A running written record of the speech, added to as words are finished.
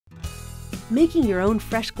Making your own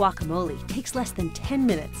fresh guacamole takes less than 10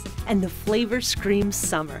 minutes, and the flavor screams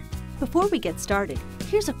summer. Before we get started,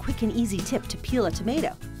 here's a quick and easy tip to peel a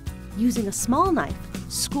tomato. Using a small knife,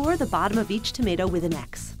 score the bottom of each tomato with an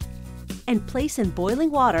X, and place in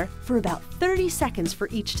boiling water for about 30 seconds for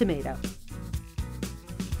each tomato.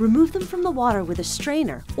 Remove them from the water with a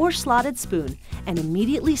strainer or slotted spoon and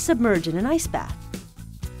immediately submerge in an ice bath.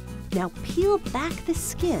 Now peel back the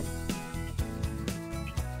skin.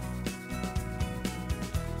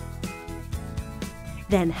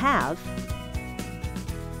 Then halve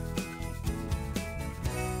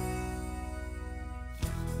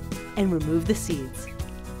and remove the seeds.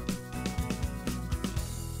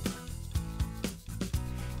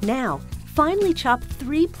 Now, finely chop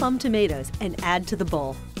 3 plum tomatoes and add to the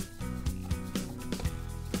bowl.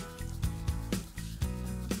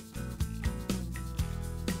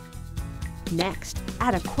 Next,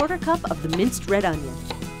 add a 1/4 cup of the minced red onion.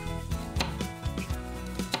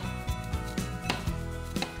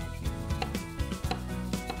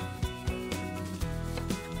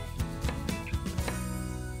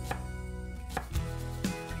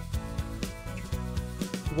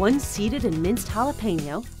 One seeded and minced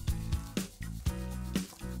jalapeno,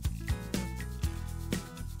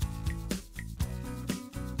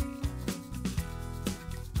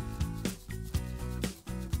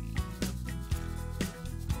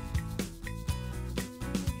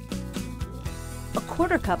 a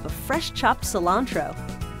 1/4 cup of fresh chopped cilantro,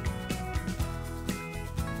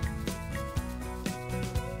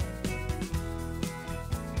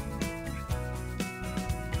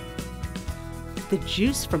 the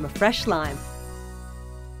juice from a fresh lime,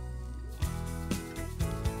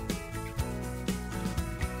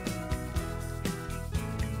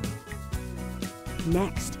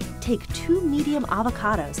 next, take 2 medium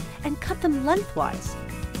avocados and cut them lengthwise.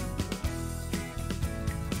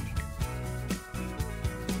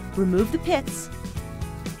 Remove the pits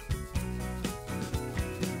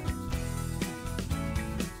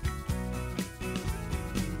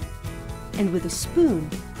and with a spoon,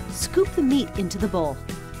 scoop the meat into the bowl.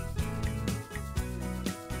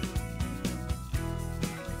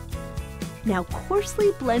 Now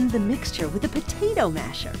coarsely blend the mixture with a potato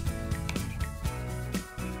masher.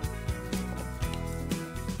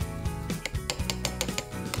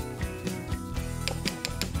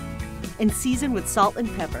 And season with salt and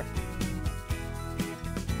pepper.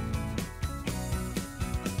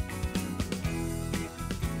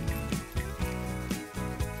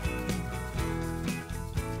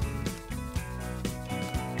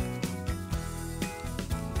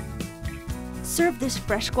 Serve this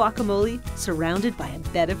fresh guacamole surrounded by a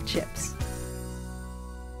bed of chips.